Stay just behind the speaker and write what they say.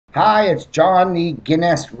Hi, it's John, the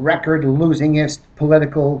Guinness record losingest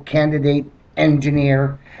political candidate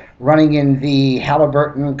engineer running in the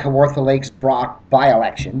Haliburton-Kawartha Lakes Brock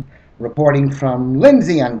by-election, reporting from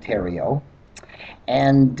Lindsay, Ontario.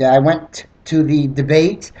 And I went to the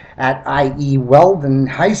debate at i.e. Weldon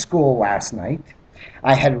High School last night.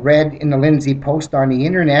 I had read in the Lindsay Post on the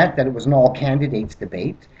internet that it was an all candidates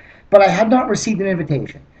debate, but I had not received an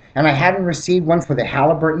invitation. And I hadn't received one for the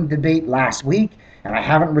Haliburton debate last week, and I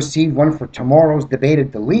haven't received one for tomorrow's debate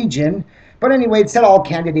at the Legion. But anyway, it said all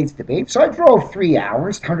candidates debate. So I drove 3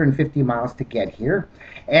 hours, 150 miles to get here,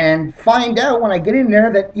 and find out when I get in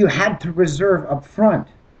there that you had to reserve up front.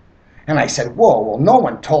 And I said, whoa, well, no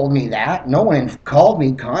one told me that. No one called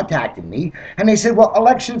me, contacted me. And they said, well,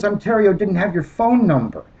 Elections Ontario didn't have your phone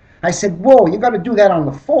number. I said, whoa, you got to do that on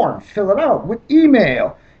the form, fill it out with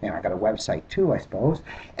email. And I got a website too, I suppose.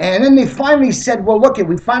 And then they finally said, well, look,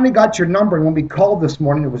 we finally got your number. And when we called this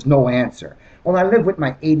morning, there was no answer. Well, I live with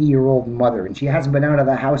my 80-year-old mother, and she hasn't been out of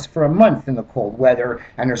the house for a month in the cold weather,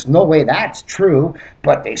 and there's no way that's true.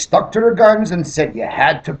 But they stuck to their guns and said you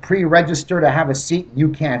had to pre-register to have a seat, and you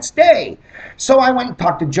can't stay. So I went and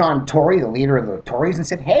talked to John Tory, the leader of the Tories, and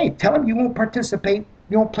said, hey, tell him you won't participate,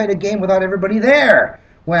 you won't play the game without everybody there.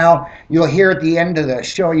 Well, you'll hear at the end of the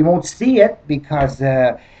show, you won't see it because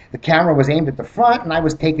the camera was aimed at the front, and I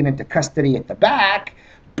was taken into custody at the back.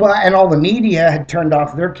 And all the media had turned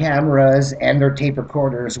off their cameras and their tape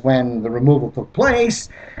recorders when the removal took place.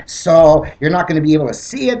 So you're not going to be able to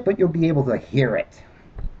see it, but you'll be able to hear it.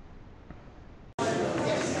 John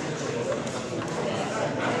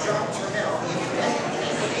Turmel,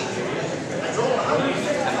 I drove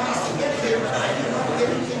 150 miles to get here, but I did not get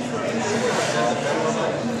anything from email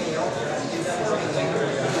informing you.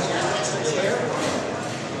 That's the chair.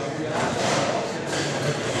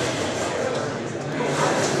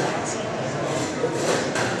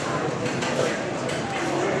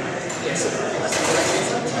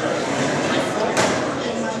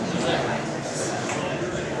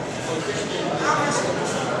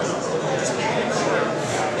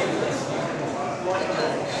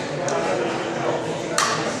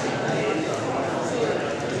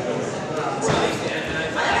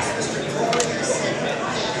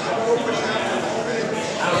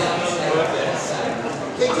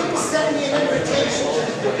 They didn't send me an invitation to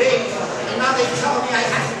the debate, and now they tell me I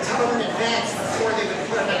have to tell them in advance before they would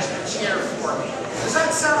put an extra chair for me. Does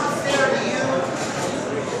that sound fair to you?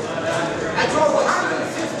 I drove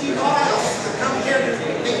 150 miles to come here to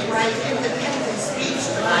make my independence speech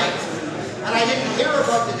tonight, and I didn't hear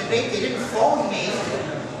about the debate. They didn't phone me.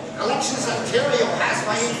 Elections Ontario has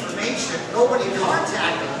my information. Nobody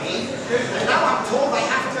contacted me, and now I'm told I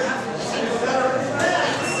have to send a letter in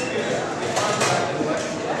advance.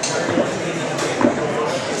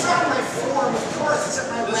 It's on my form, of course. It's at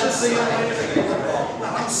my website.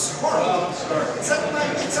 Well, I'm sorry. It's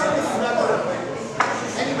on the form.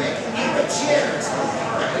 Anyway, and the chairs. The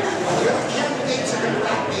other candidates are going to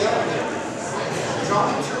back me up here.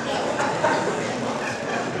 John Turmel.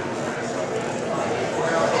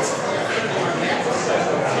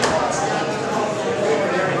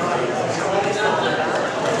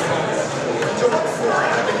 To look for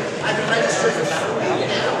it. I've been registered for that week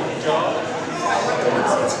now. I want to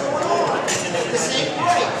know what's going on. This ain't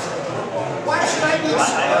right. Why should I be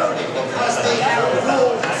excluded because they have a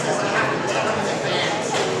rule that says I have to tell them in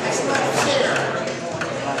advance? That's not fair.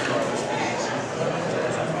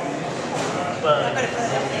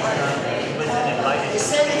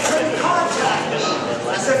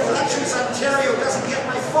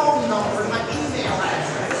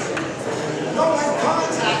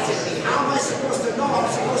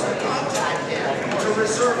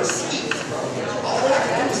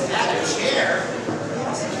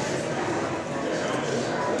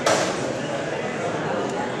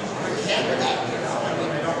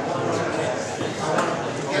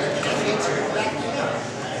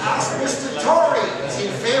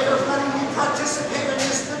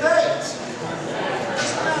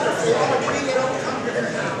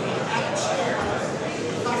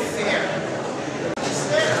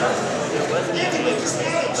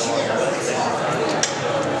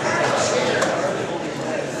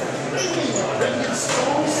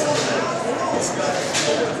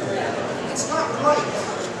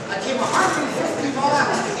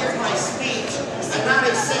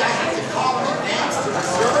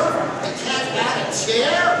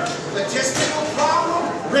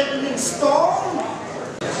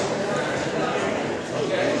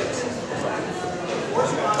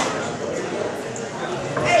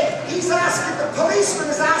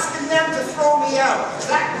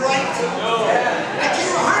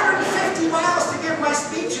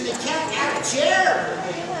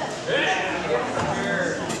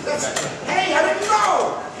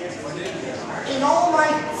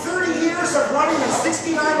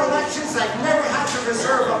 I've never had to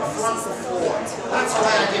reserve up front before. That's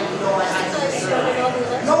why I didn't know I had to reserve.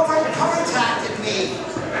 No one contacted me.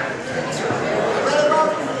 I read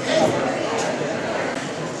about it in the paper.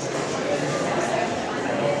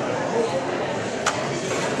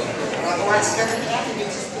 Otherwise, it's going to happen.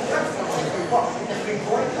 It's just work for me. Look, if we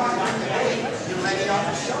boycott on the day, you're letting on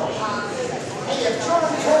the show. Hey, if John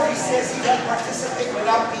Tory says he won't participate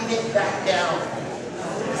without being back down,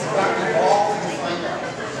 it's about to all you find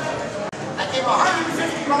out. I gave $150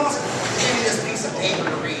 to give me this piece of paper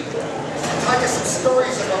to read. I'll tell you some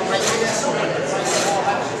stories about my municipal and my small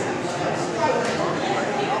house.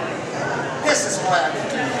 This is why I'm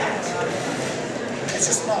doing that. It's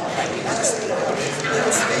just not like it's just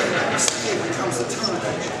it becomes a ton of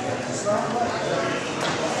it.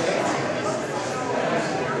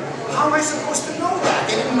 How am I supposed to know that?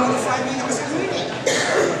 They didn't notify me there was a meeting.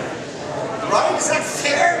 Right? Is that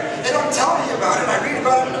fair? They don't tell me about it. I read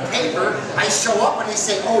about it in the paper. I show up and they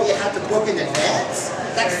say, oh, you had to book in advance?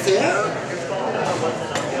 Is that fair?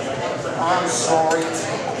 I'm sorry.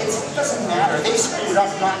 It doesn't matter. They screwed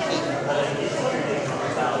up, not me.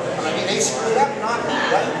 I mean, they screwed up, not me,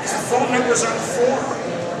 right? Because the phone number's on the form.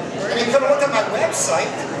 And you could look at my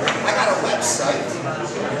website. I got a website.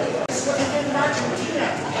 It's what they did in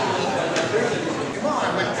Argentina. Come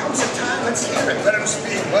on, when it comes to time, let's hear it. Let him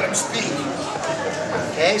speak, let him speak.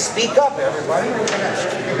 Okay, speak up, everybody.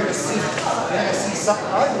 You're gonna see something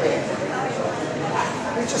ugly.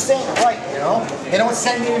 You're just saying it right, you know? They don't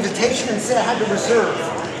send me an invitation and say I had to reserve.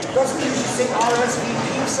 Doesn't it usually say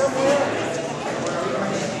RSVP somewhere?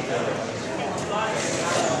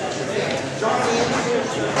 John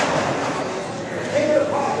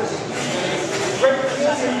KingofthePaupers. Remember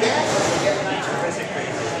Kings and Dance?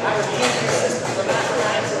 I was King's assistant for that.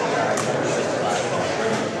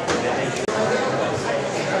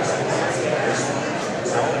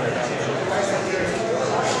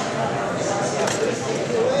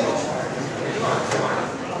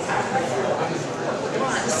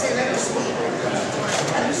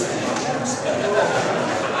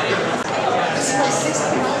 This is my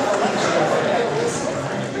 69th election.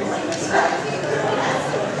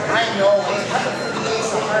 I know, they have the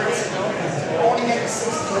 58 hearts, only getting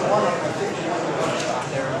 60-1 on my 51.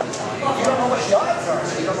 You don't know what the odds are,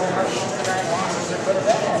 so you don't know how the 69 losses are good or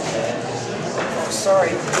bad. Oh,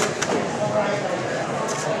 sorry.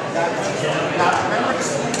 Now remember to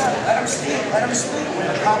speak up. Let them speak. Let them speak when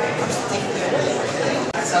the cop comes to take me away.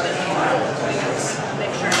 That's how they came out.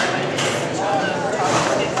 Make sure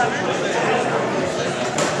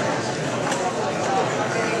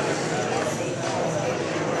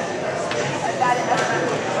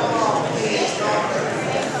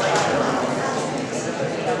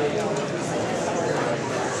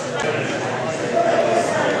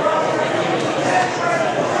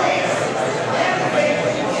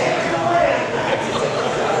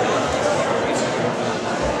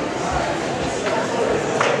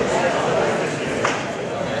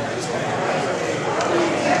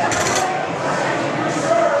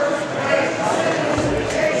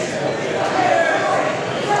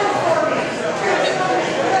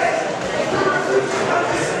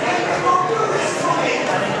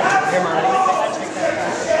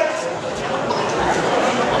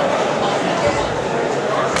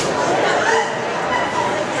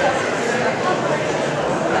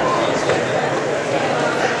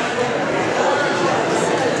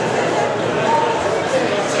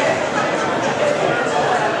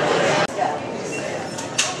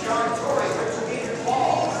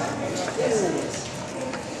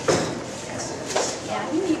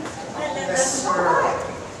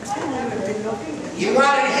You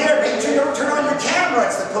want to hear me? Don't turn on your camera.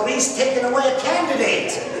 It's the police taking away a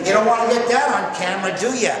candidate. You don't want to get that on camera,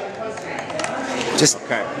 do you? Just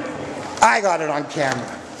okay. I got it on camera.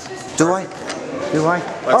 Do I? Do I?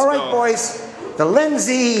 All right, boys. The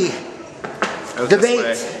Lindsay debate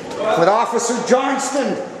with Officer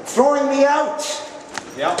Johnston throwing me out.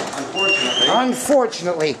 Yeah, unfortunately.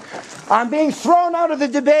 Unfortunately. I'm being thrown out of the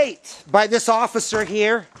debate by this officer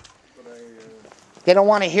here. They don't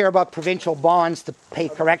want to hear about provincial bonds to pay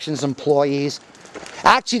corrections employees.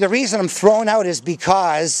 Actually, the reason I'm thrown out is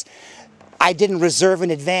because I didn't reserve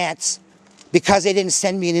in advance, because they didn't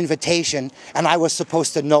send me an invitation, and I was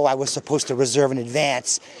supposed to know I was supposed to reserve in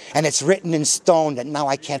advance. And it's written in stone that now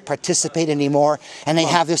I can't participate anymore, and they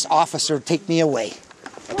have this officer take me away.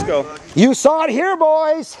 Let's go. You saw it here,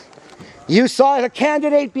 boys. You saw the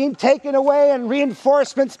candidate being taken away and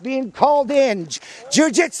reinforcements being called in.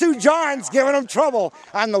 Jiu-Jitsu John's giving them trouble.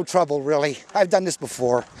 I'm no trouble, really. I've done this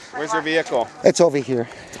before. Where's your vehicle? It's over here.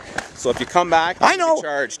 So if you come back, I you'll know. be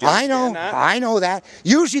charged. Do you understand that? I know that.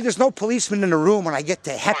 Usually there's no policeman in the room when I get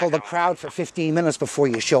to heckle the crowd for 15 minutes before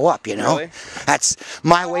you show up, you know? Really? That's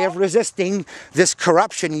my way of resisting this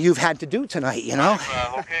corruption you've had to do tonight, you know?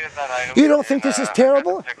 You don't think this is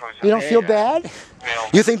terrible? You don't feel bad?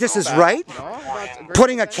 You think this is right?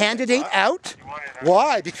 Putting a candidate out?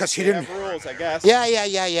 Why? Because he didn't... rules, I guess.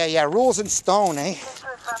 Yeah. Rules in stone, eh?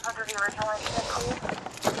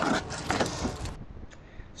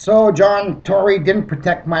 So John Tory didn't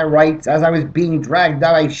protect my rights. As I was being dragged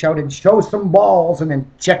out, I shouted, "Show some balls," and then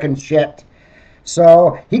chicken shit.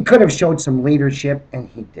 So he could have showed some leadership, and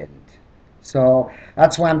he didn't. So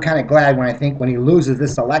that's why I'm kind of glad when he loses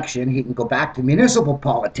this election, he can go back to municipal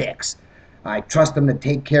politics. I trust him to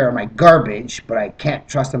take care of my garbage, but I can't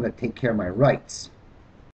trust him to take care of my rights.